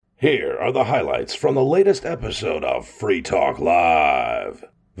Here are the highlights from the latest episode of Free Talk Live.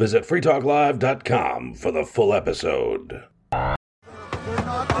 Visit freetalklive.com for the full episode. Fire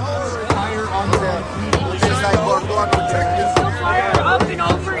up and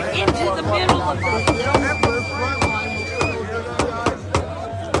over into the middle of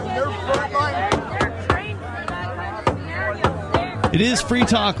It is Free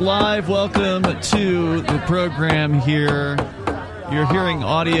Talk Live. Welcome to the program here. You're hearing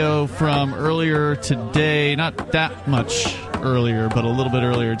audio from earlier today, not that much earlier, but a little bit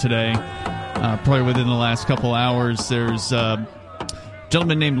earlier today, probably within the last couple hours. There's a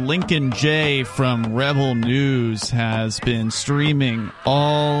gentleman named Lincoln J. from Rebel News has been streaming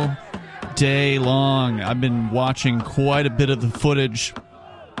all day long. I've been watching quite a bit of the footage,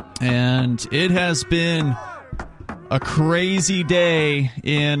 and it has been a crazy day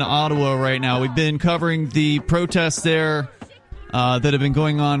in Ottawa right now. We've been covering the protests there that have been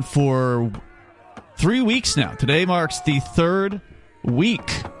going on for 3 weeks now. Today marks the third week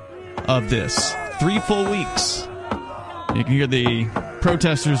of this. 3 full weeks. You can hear the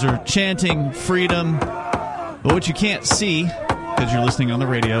protesters are chanting freedom, but what you can't see, because you're listening on the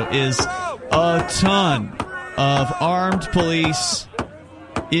radio, is a ton of armed police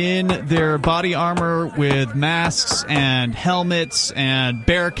in their body armor with masks and helmets and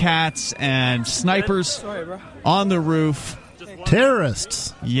bearcats and snipers on the roof.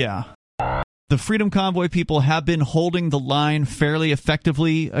 Terrorists. Yeah. The Freedom Convoy people have been holding the line fairly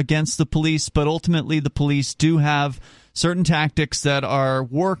effectively against the police, but ultimately the police do have certain tactics that are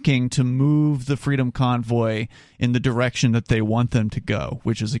working to move the Freedom Convoy in the direction that they want them to go,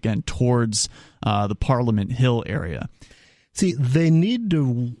 which is, again, towards the Parliament Hill area. See, they need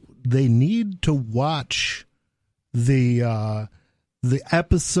to watch the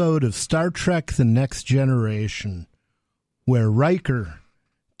episode of Star Trek: The Next Generation where Riker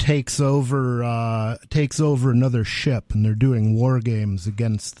takes over another ship, and they're doing war games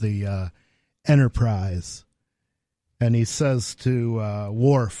against the Enterprise. And he says to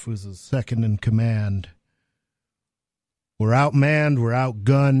Worf, who's his second in command, "We're outmanned, we're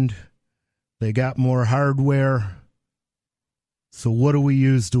outgunned, they got more hardware. So what do we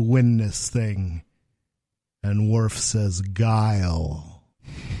use to win this thing?" And Worf says, "Guile."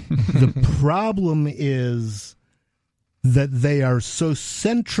 The problem is that they are so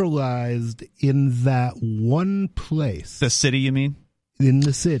centralized in that one place. The city, you mean? In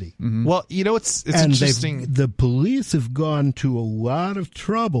the city. Mm-hmm. Well, you know, it's and interesting. The police have gone to a lot of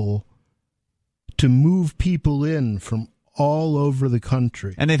trouble to move people in from all over the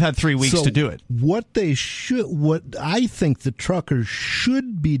country. And they've had 3 weeks to do it. What I think the truckers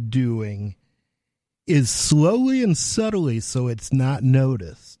should be doing is slowly and subtly, so it's not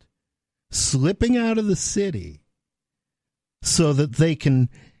noticed, slipping out of the city so that they can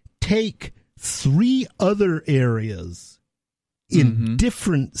take 3 other areas in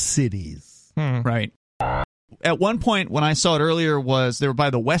different cities. Right. At one point, when I saw it earlier, they were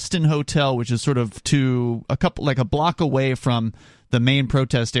by the Westin Hotel, which is sort of a block away from the main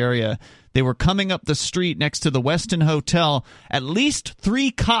protest area. They were coming up the street next to the Westin Hotel, at least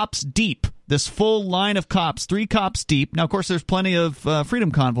 3 cops deep. This full line of cops, 3 cops deep. Now, of course, there's plenty of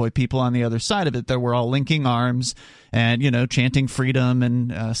Freedom Convoy people on the other side of it that were all linking arms and, chanting freedom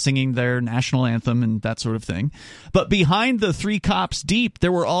and singing their national anthem and that sort of thing. But behind the 3 cops deep,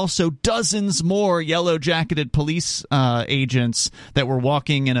 there were also dozens more yellow-jacketed police agents that were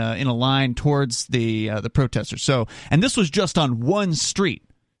walking in a line towards the protesters. And this was just on one street.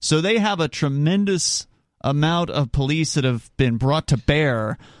 So they have a tremendous amount of police that have been brought to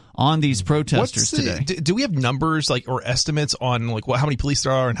bear on these protesters today. Do we have numbers or estimates on how many police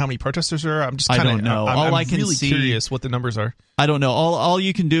there are and how many protesters there are? I'm just I don't know. I'm really curious what the numbers are. I don't know. All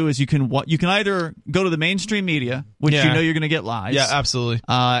you can do is you can either go to the mainstream media, which you're going to get lies. Yeah, absolutely.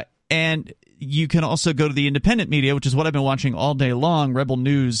 And you can also go to the independent media, which is what I've been watching all day long. Rebel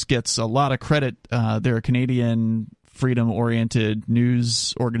News gets a lot of credit. They're a Canadian freedom-oriented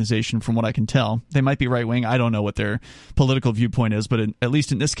news organization, from what I can tell. They might be right-wing. I don't know what their political viewpoint is, but at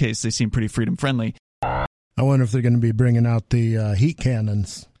least in this case, they seem pretty freedom-friendly. I wonder if they're going to be bringing out the heat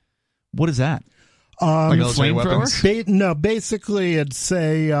cannons. What is that? Like flamethrower? No, basically it's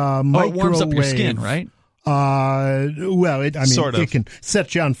a microwave. It warms up your skin, right? It can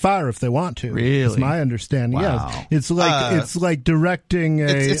set you on fire if they want to. Really? Is my understanding. Wow. Yes. It's like directing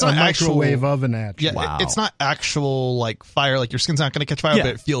a microwave oven at you. Yeah, wow. It's not actual fire. Your skin's not going to catch fire, but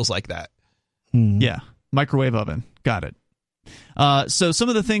it feels like that. Yeah. Microwave oven. Got it. So some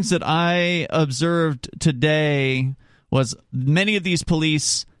of the things that I observed today was many of these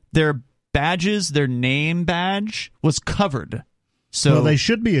police, their badges, their name badge was covered So well, they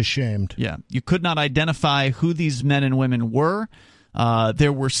should be ashamed. Yeah, you could not identify who these men and women were.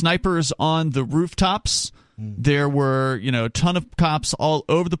 There were snipers on the rooftops. There were, a ton of cops all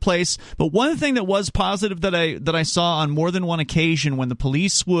over the place. But one thing that was positive that I saw on more than one occasion when the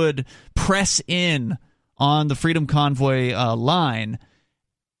police would press in on the Freedom Convoy line,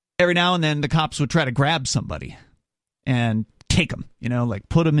 every now and then the cops would try to grab somebody and take them, like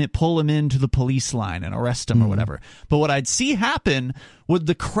pull them into the police line and arrest them or whatever. But what I'd see happen would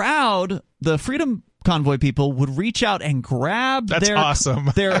the crowd, the Freedom Convoy people would reach out and grab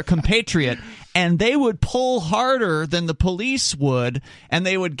their compatriot, and they would pull harder than the police would, and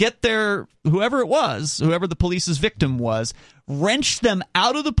they would get whoever the police's victim was, wrench them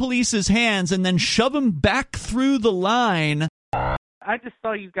out of the police's hands and then shove them back through the line. I just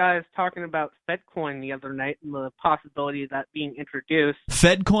saw you guys talking about FedCoin the other night and the possibility of that being introduced.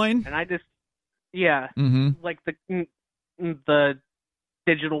 FedCoin? And I just, like the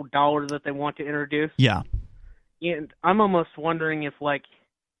digital dollar that they want to introduce. Yeah. And I'm almost wondering if,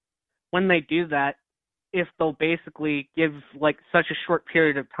 when they do that, if they'll basically give, such a short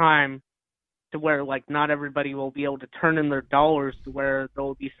period of time to where, not everybody will be able to turn in their dollars, to where there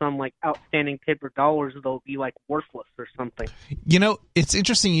will be some, outstanding paper dollars that'll be, worthless or something. It's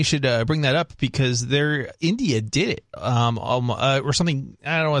interesting you should bring that up, because India did it, or something.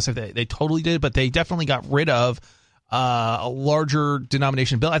 I don't want to say if they totally did, but they definitely got rid of a larger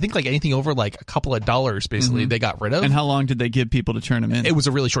denomination bill. I think anything over a couple of dollars, basically, they got rid of. And how long did they give people to turn them in? It was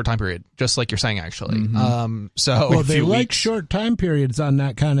a really short time period, just like you're saying, actually. Well, they like short time periods on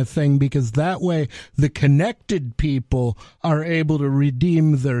that kind of thing, because that way the connected people are able to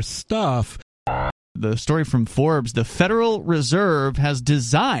redeem their stuff. The story from Forbes: the Federal Reserve has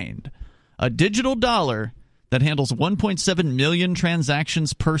designed a digital dollar that handles 1.7 million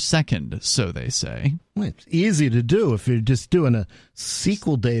transactions per second, so they say. Well, it's easy to do if you're just doing a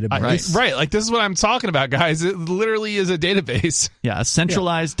SQL database. Right. This is what I'm talking about, guys. It literally is a database. Yeah, a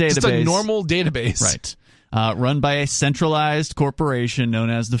centralized database. Just a normal database. Right. Run by a centralized corporation known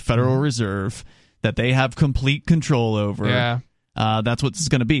as the Federal Reserve that they have complete control over. Yeah. That's what this is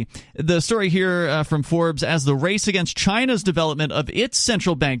going to be. The story here from Forbes: as the race against China's development of its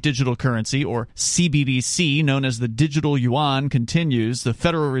central bank digital currency, or CBDC, known as the digital yuan, continues, the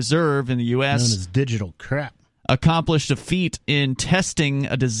Federal Reserve in the U.S. known as digital crap accomplished a feat in testing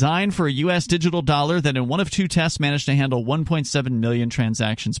a design for a U.S. digital dollar that in one of two tests managed to handle 1.7 million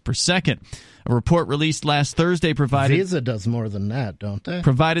transactions per second. A report released last Thursday Visa does more than that, don't they?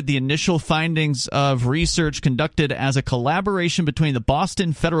 Provided the initial findings of research conducted as a collaboration between the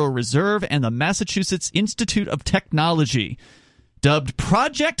Boston Federal Reserve and the Massachusetts Institute of Technology, dubbed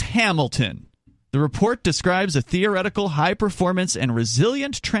Project Hamilton. The report describes a theoretical, high-performance, and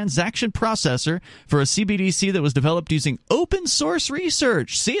resilient transaction processor for a CBDC that was developed using open-source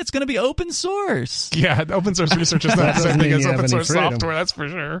research. See, it's going to be open source. Yeah, open-source research is not the same thing as open-source software, that's for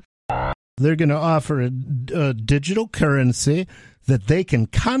sure. They're going to offer a digital currency that they can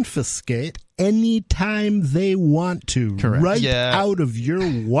confiscate anytime they want to. Correct. Out of your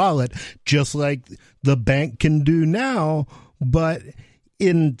wallet, just like the bank can do now. But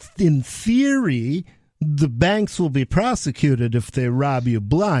in theory, the banks will be prosecuted if they rob you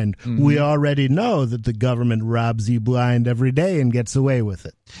blind. We already know that the government robs you blind every day and gets away with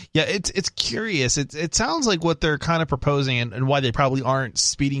it. Yeah, it's curious. It sounds like what they're kind of proposing, and why they probably aren't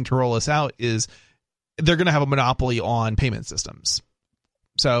speeding to roll us out, is they're going to have a monopoly on payment systems.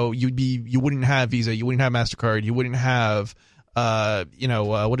 So you wouldn't have Visa, you wouldn't have MasterCard, you wouldn't have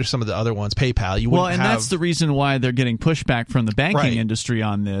what are some of the other ones? PayPal. That's the reason why they're getting pushback from the banking industry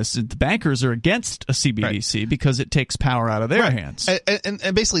on this. The bankers are against a CBDC because it takes power out of their hands.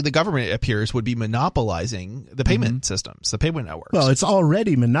 And basically, the government, it appears, would be monopolizing the payment systems, the payment networks. Well, it's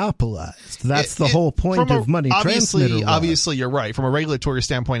already monopolized. That's the whole point of money transmitter law. Obviously, you're right. From a regulatory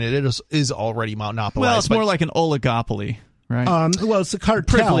standpoint, it is already monopolized. Well, it's more like an oligopoly, right? Well, it's a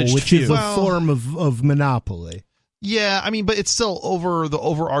cartel, which is a form of monopoly. Yeah, I mean, but it's still the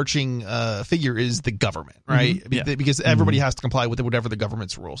overarching figure is the government, right? Because everybody has to comply with whatever the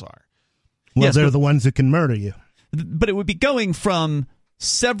government's rules are. Well, they're the ones that can murder you. But it would be going from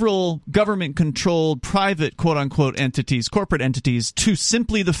several government-controlled private, quote-unquote, entities, corporate entities, to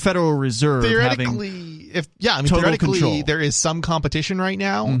simply the Federal Reserve theoretically, having theoretically, control. There is some competition right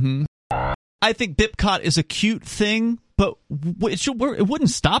now. I think BIPCOT is a cute thing, but it wouldn't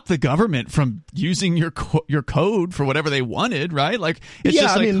stop the government from using your code for whatever they wanted, right? They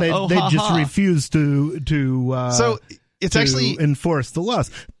just refuse to so it's actually enforce the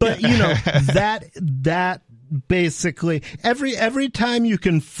laws. But that basically every time you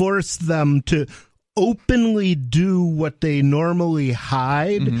can force them to openly do what they normally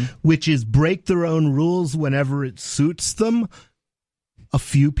hide, which is break their own rules whenever it suits them, a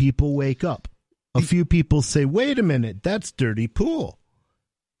few people wake up. A few people say, wait a minute, that's dirty pool.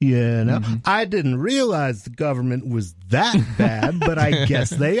 You know, I didn't realize the government was that bad, but I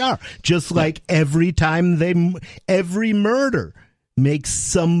guess they are. Just like every murder makes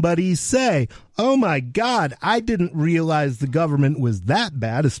somebody say, oh my God, I didn't realize the government was that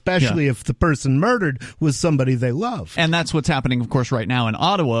bad, especially if the person murdered was somebody they love. And that's what's happening, of course, right now in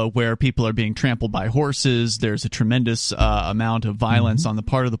Ottawa, where people are being trampled by horses. There's a tremendous amount of violence on the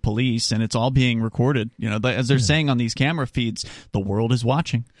part of the police, and it's all being recorded. You know, as they're saying on these camera feeds, the world is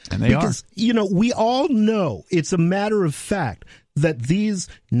watching, and they are. You know, we all know, it's a matter of fact, that these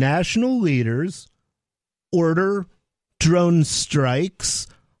national leaders order drone strikes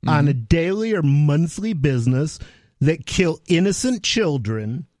on a daily or monthly business that kill innocent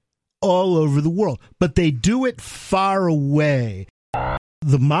children all over the world. But they do it far away.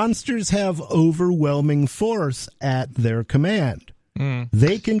 The monsters have overwhelming force at their command.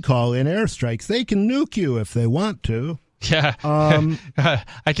 They can call in airstrikes. They can nuke you if they want to. Yeah.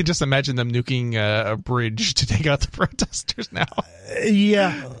 I can just imagine them nuking a bridge to take out the protesters now.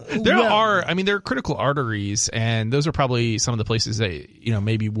 There are critical arteries, and those are probably some of the places that, you know,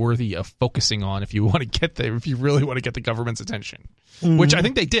 may be worthy of focusing on if you want to get there, if you really want to get the government's attention, which I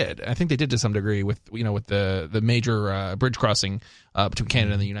think they did. I think they did to some degree with, you know, with the major bridge crossing between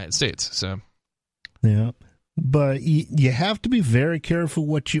Canada and the United States. So, yeah, but you have to be very careful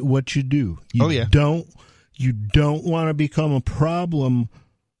what you do. You don't want to become a problem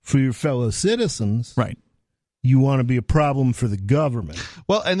for your fellow citizens. Right. You want to be a problem for the government.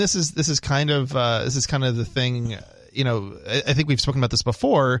 Well, and this is kind of the thing, you know, I think we've spoken about this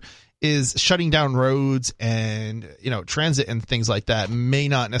before, is shutting down roads and, you know, transit and things like that may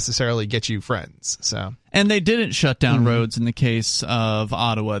not necessarily get you friends. So, and they didn't shut down roads in the case of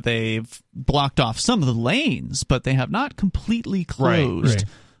Ottawa. They've blocked off some of the lanes, but they have not completely closed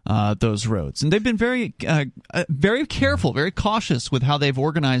those roads. And they've been very careful, very cautious with how they've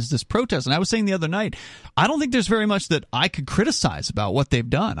organized this protest. And I was saying the other night, I don't think there's very much that I could criticize about what they've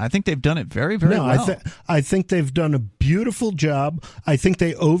done. I think they've done it very, very well. I think they've done a beautiful job. I think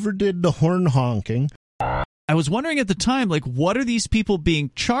they overdid the horn honking. I was wondering at the time, like, what are these people being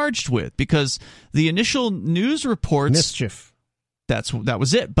charged with? Because the initial news reports... Mischief. That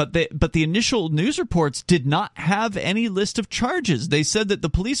was it. But the initial news reports did not have any list of charges. They said that the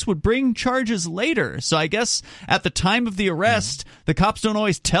police would bring charges later. So I guess at the time of the arrest, the cops don't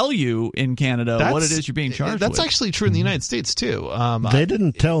always tell you in Canada what it is you're being charged with. That's actually true in the United States, too. They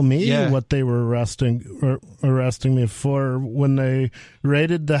didn't tell me what they were arresting me for when they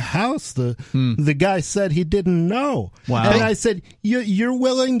raided the house. The guy said he didn't know. Wow. And I said, you're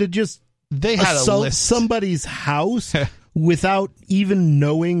willing to just assault somebody's house without even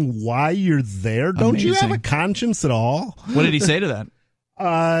knowing why you're there? Don't you have a conscience at all? What did he say to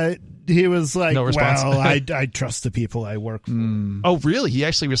that? He was like, no response. well, I trust the people I work for. Oh, really? He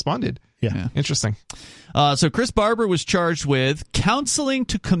actually responded? Yeah. Interesting. So Chris Barber was charged with counseling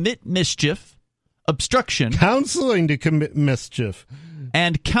to commit mischief, obstruction. Counseling to commit mischief.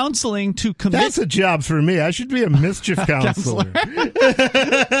 And counseling to commit... That's a job for me. I should be a mischief counselor.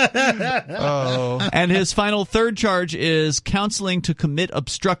 And his final third charge is counseling to commit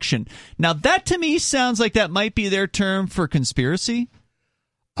obstruction. Now, that to me sounds like that might be their term for conspiracy.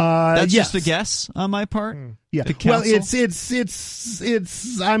 That's just a guess on my part. Yeah. Well, it's.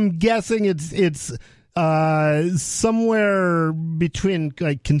 I'm guessing it's somewhere between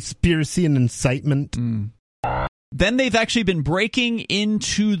like conspiracy and incitement. Then they've actually been breaking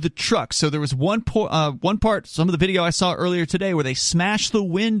into the truck. So there was one part, some of the video I saw earlier today, where they smashed the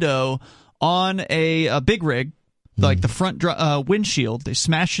window on a big rig, like the front windshield. They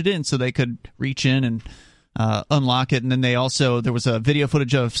smashed it in so they could reach in and unlock it. And then there was a video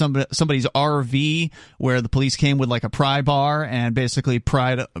footage of somebody's RV where the police came with like a pry bar and basically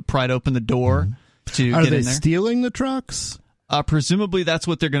pried open the door to get in there. Are they stealing the trucks? Presumably that's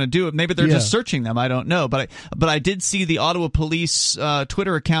what they're going to do. Maybe they're just searching them. I don't know. But I did see the Ottawa Police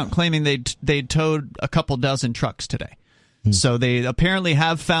Twitter account claiming they'd towed a couple dozen trucks today. So they apparently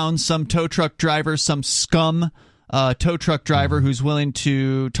have found some tow truck driver, some scum tow truck driver who's willing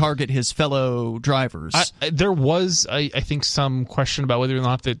to target his fellow drivers. There was, I think, some question about whether or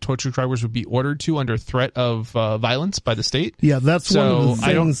not the tow truck drivers would be ordered to under threat of violence by the state. Yeah, that's one of the things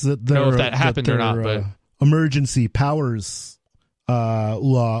I don't know if that happened or not. But emergency powers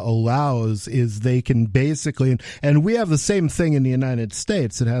law allows is they can basically, and we have the same thing in the United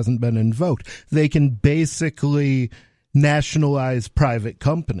States, it hasn't been invoked, they can basically nationalize private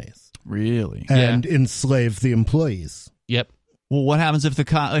companies. Really? And enslave the employees. Yep. Well, what happens if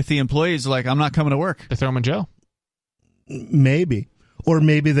the employees are like, I'm not coming to work? They throw them in jail. Maybe. Or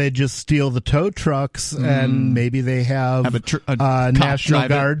maybe they just steal the tow trucks, and maybe they have a National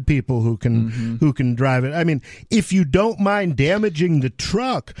Guard people who can drive it. I mean, if you don't mind damaging the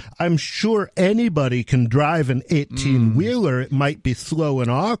truck, I'm sure anybody can drive an 18-wheeler. It might be slow and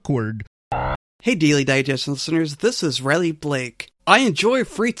awkward. Hey, Daily Digest listeners, this is Riley Blake. I enjoy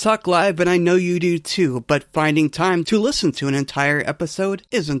Free Talk Live, and I know you do too, but finding time to listen to an entire episode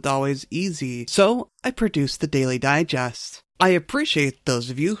isn't always easy. So, I produce the Daily Digest. I appreciate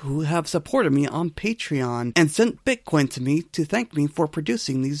those of you who have supported me on Patreon and sent Bitcoin to me to thank me for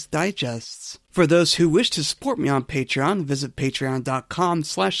producing these digests. For those who wish to support me on Patreon, visit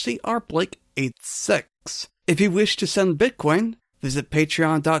patreon.com/crblake86. If you wish to send Bitcoin, visit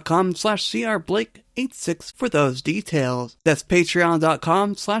patreon.com/crblake86 for those details. That's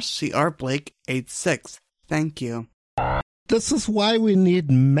patreon.com/crblake86. Thank you. This is why we need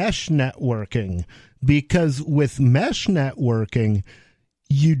mesh networking, because with mesh networking,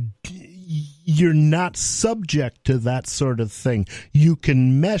 you're not subject to that sort of thing. You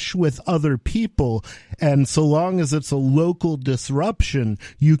can mesh with other people, and so long as it's a local disruption,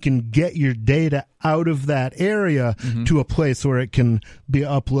 you can get your data out of that area to a place where it can be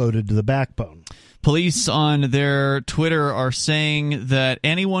uploaded to the backbone. Police on their Twitter are saying that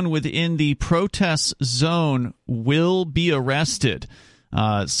anyone within the protest zone will be arrested.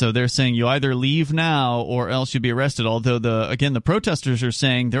 So they're saying you either leave now or else you'll be arrested. Although, the protesters are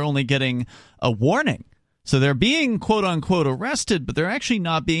saying they're only getting a warning. So they're being, quote-unquote, arrested, but they're actually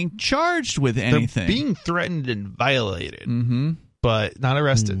not being charged with anything. They're being threatened and violated, but not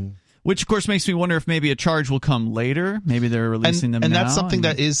arrested. Which, of course, makes me wonder if maybe a charge will come later. Maybe they're releasing them now. And that's something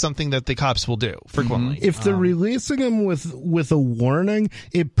that the cops will do frequently. If they're releasing them with a warning,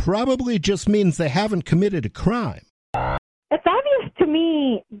 it probably just means they haven't committed a crime. It's obvious to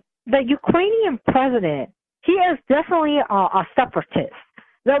me the Ukrainian president, he is definitely a separatist.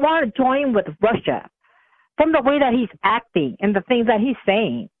 They want to join with Russia from the way that he's acting and the things that he's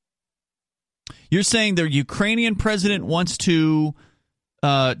saying. You're saying the Ukrainian president wants to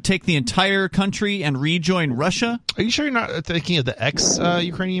take the entire country and rejoin Russia? Are you sure you're not thinking of the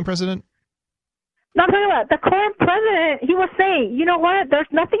ex-Ukrainian president? No, I'm talking about the current president. He was saying, you know what, there's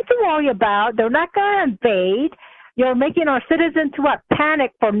nothing to worry about. They're not going to invade. You're making our citizens to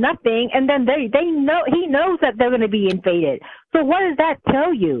panic for nothing, and then he knows that they're going to be invaded. So what does that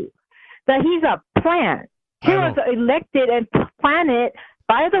tell you? That he's a plan. He was elected and planted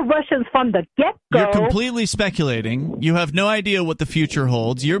by the Russians from the get-go. You're completely speculating. You have no idea what the future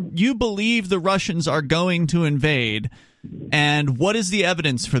holds. You believe the Russians are going to invade, and what is the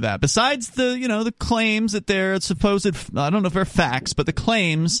evidence for that? Besides the claims that they're supposed, I don't know if they're facts, but the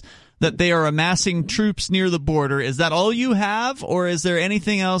claims that they are amassing troops near the border, is that all you have, or is there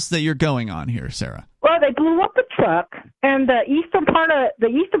anything else that you're going on here, Sarah? Well, they blew up the truck, and the eastern part of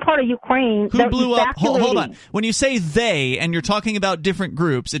Ukraine. Who blew up? Hold on. When you say they, and you're talking about different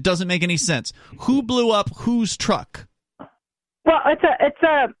groups, it doesn't make any sense. Who blew up whose truck? Well,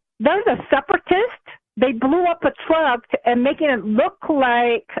 there's a separatist. They blew up a truck and making it look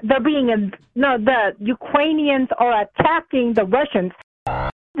like the Ukrainians are attacking the Russians.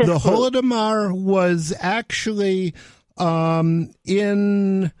 The Holodomor was actually I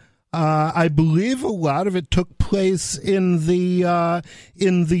believe a lot of it took place in the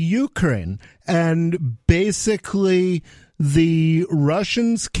Ukraine, and basically the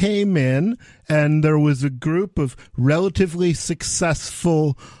Russians came in, and there was a group of relatively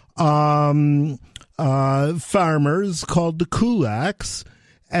successful farmers called the kulaks.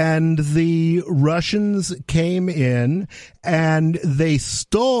 And the Russians came in and they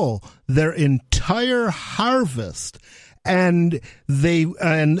stole their entire harvest, and so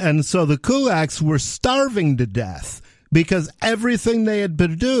the kulaks were starving to death because everything they had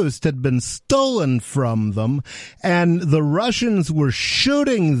produced had been stolen from them, and the Russians were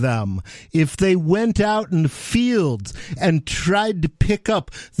shooting them if they went out in the fields and tried to pick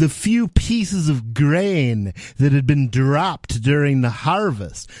up the few pieces of grain that had been dropped during the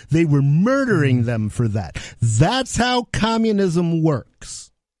harvest. They were murdering them for that. That's how communism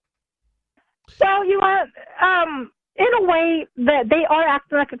works. Well, in a way, that they are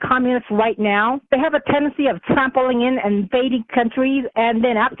acting like a communist right now. They have a tendency of trampling in and invading countries, and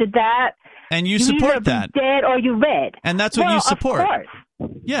then after that, and you support that, dead or you red, and that's what you support. Of course.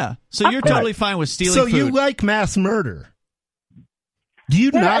 Yeah, so you're totally fine with stealing. So food. you like mass murder? Do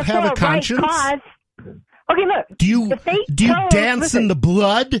you not have a conscience? Right cause. Okay, look. Do you dance in the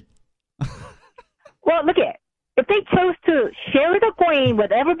blood? Well, look at. If they chose to share the coin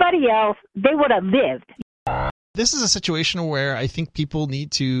with everybody else, they would have lived. This is a situation where I think people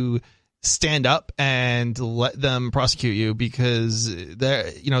need to stand up and let them prosecute you, because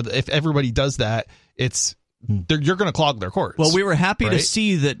if everybody does that, you're going to clog their courts. Well, we were happy to right?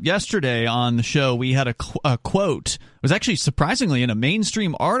 see that yesterday on the show we had a quote. It was actually surprisingly in a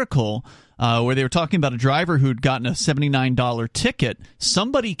mainstream article where they were talking about a driver who'd gotten a $79 ticket.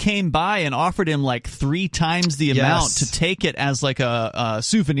 Somebody came by and offered him like 3 times the amount to take it as like a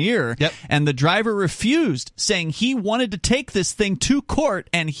souvenir. Yep. And the driver refused, saying he wanted to take this thing to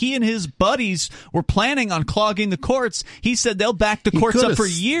court, and he and his buddies were planning on clogging the courts. He said they'll back the courts up for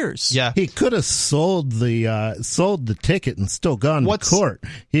years. Yeah. He could have sold the ticket and still gone to court.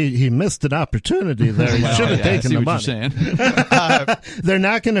 He missed an opportunity there. He should have taken the money. They're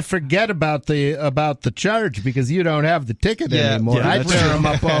not going to forget about the charge because you don't have the ticket anymore. Yeah, I tear them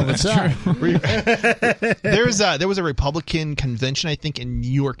up all the time. There was a Republican convention, I think, in New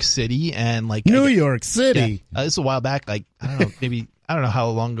York City, and New York City. This was a while back, I don't know how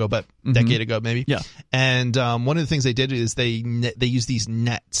long ago, but a decade ago maybe. Yeah. And one of the things they did is they used these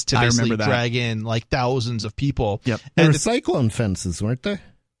nets to basically drag in like thousands of people. Yep. They were cyclone fences, weren't they?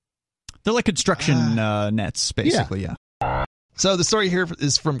 They're like construction nets, basically. Yeah. So the story here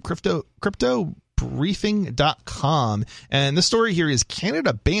is from cryptobriefing.com, and the story here is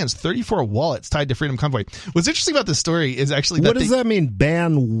Canada bans 34 wallets tied to Freedom Convoy. What's interesting about this story is actually what does that mean,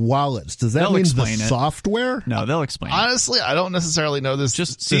 ban wallets? Does that mean the software? No, they'll explain. Honestly, I don't necessarily know this.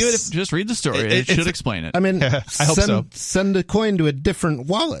 Just read the story. It should explain it. I mean, I hope so. Send a coin to a different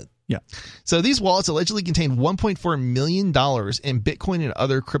wallet. Yeah. So these wallets allegedly contain $1.4 million in Bitcoin and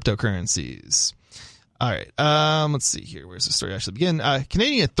other cryptocurrencies. All right. Let's see here. Where's the story actually begin?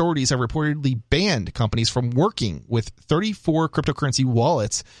 Canadian authorities have reportedly banned companies from working with 34 cryptocurrency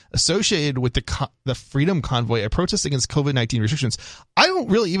wallets associated with the Freedom Convoy, a protest against COVID-19 restrictions. I don't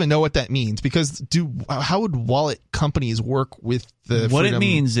really even know what that means, because how would wallet companies work with the What Freedom? it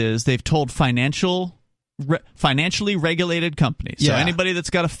means is they've told financially regulated companies. So anybody that's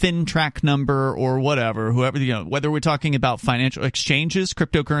got a FinTrack number or whatever, whoever, whether we're talking about financial exchanges,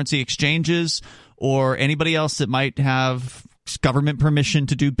 cryptocurrency exchanges, or anybody else that might have government permission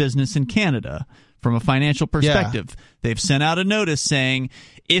to do business in Canada from a financial perspective, they've sent out a notice saying,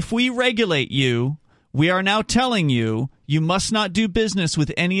 if we regulate you, we are now telling you must not do business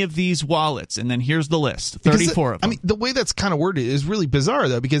with any of these wallets. And then here's the list, 34 of them. I mean, the way that's kind of worded is really bizarre,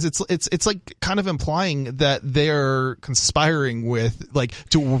 though, because it's like kind of implying that they're conspiring with, like,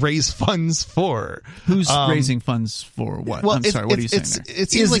 to raise funds for. Who's raising funds for what? Well, I'm sorry, what are you saying there?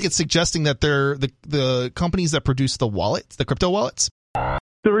 It seems like it's suggesting that they're the companies that produce the wallets, the crypto wallets.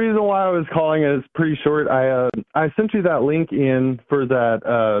 The reason why I was calling is pretty short. I sent you that link in for that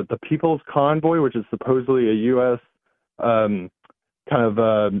the People's Convoy, which is supposedly a U.S. Kind of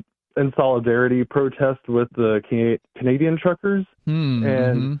in solidarity protest with the Canadian truckers.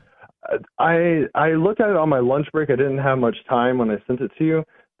 And I looked at it on my lunch break. I didn't have much time when I sent it to you,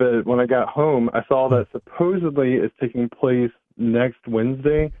 but when I got home, I saw that supposedly it's taking place next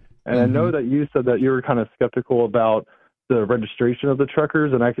Wednesday. And I know that you said that you were kind of skeptical about the registration of the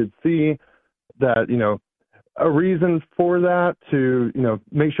truckers, and I could see that, a reason for that to,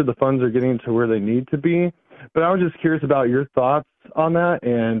 make sure the funds are getting to where they need to be. But I was just curious about your thoughts on that,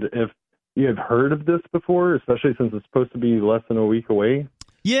 and if you have heard of this before, especially since it's supposed to be less than a week away.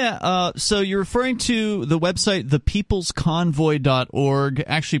 Yeah, so you're referring to the website, thepeoplesconvoy.org.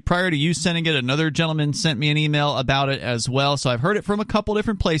 Actually, prior to you sending it, another gentleman sent me an email about it as well, so I've heard it from a couple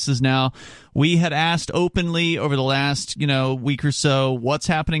different places now. We had asked openly over the last, week or so, what's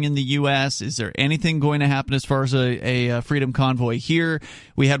happening in the U.S.? Is there anything going to happen as far as a Freedom Convoy here?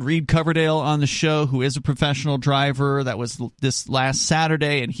 We had Reed Coverdale on the show, who is a professional driver. That was this last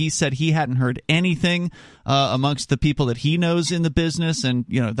Saturday, and he said he hadn't heard anything amongst the people that he knows in the business, and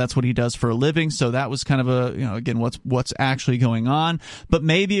that's what he does for a living. So that was kind of a again what's actually going on. But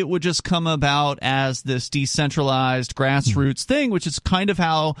maybe it would just come about as this decentralized grassroots thing, which is kind of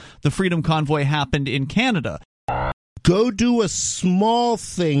how the Freedom Convoy happened in Canada. Go do a small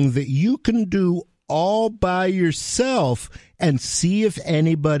thing that you can do all by yourself and see if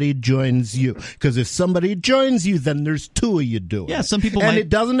anybody joins you. Because if somebody joins you, then there's two of you doing it. Yeah, some people And it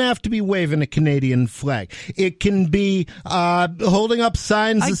doesn't have to be waving a Canadian flag. It can be holding up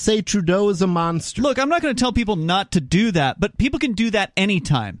signs that say Trudeau is a monster. Look, I'm not going to tell people not to do that, but people can do that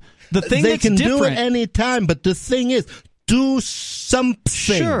anytime. The thing they that's can different, do it anytime, but the thing is, do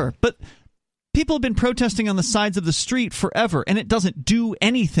something. Sure, but People have been protesting on the sides of the street forever, and it doesn't do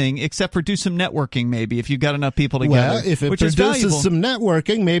anything except for do some networking, maybe, if you've got enough people together. Well, if it which is valuable. produces some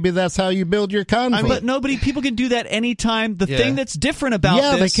networking, maybe that's how you build your convoy. But people can do that anytime. The thing that's different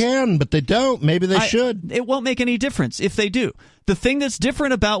about this... they can, but they don't. Maybe they should. It won't make any difference if they do. The thing that's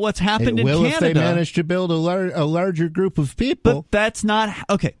different about what's happened in Canada... It will if they manage to build a larger group of people. But that's not...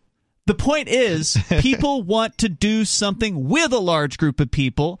 Okay. The point is, people want to do something with a large group of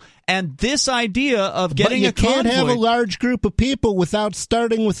people, and this idea of getting a convoy... But you can't have a large group of people without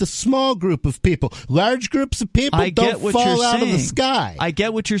starting with a small group of people. Large groups of people don't fall out of the sky. I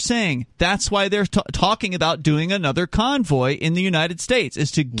get what you're saying. That's why they're talking about doing another convoy in the United States, is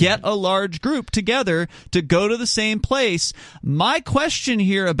to get a large group together to go to the same place. My question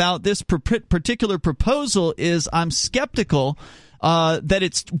here about this particular proposal is I'm skeptical that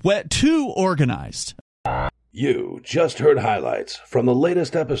it's too organized. You just heard highlights from the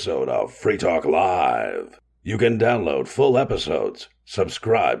latest episode of Free Talk Live. You can download full episodes,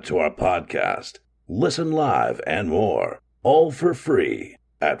 subscribe to our podcast, listen live, and more, all for free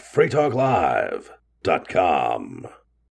at freetalklive.com.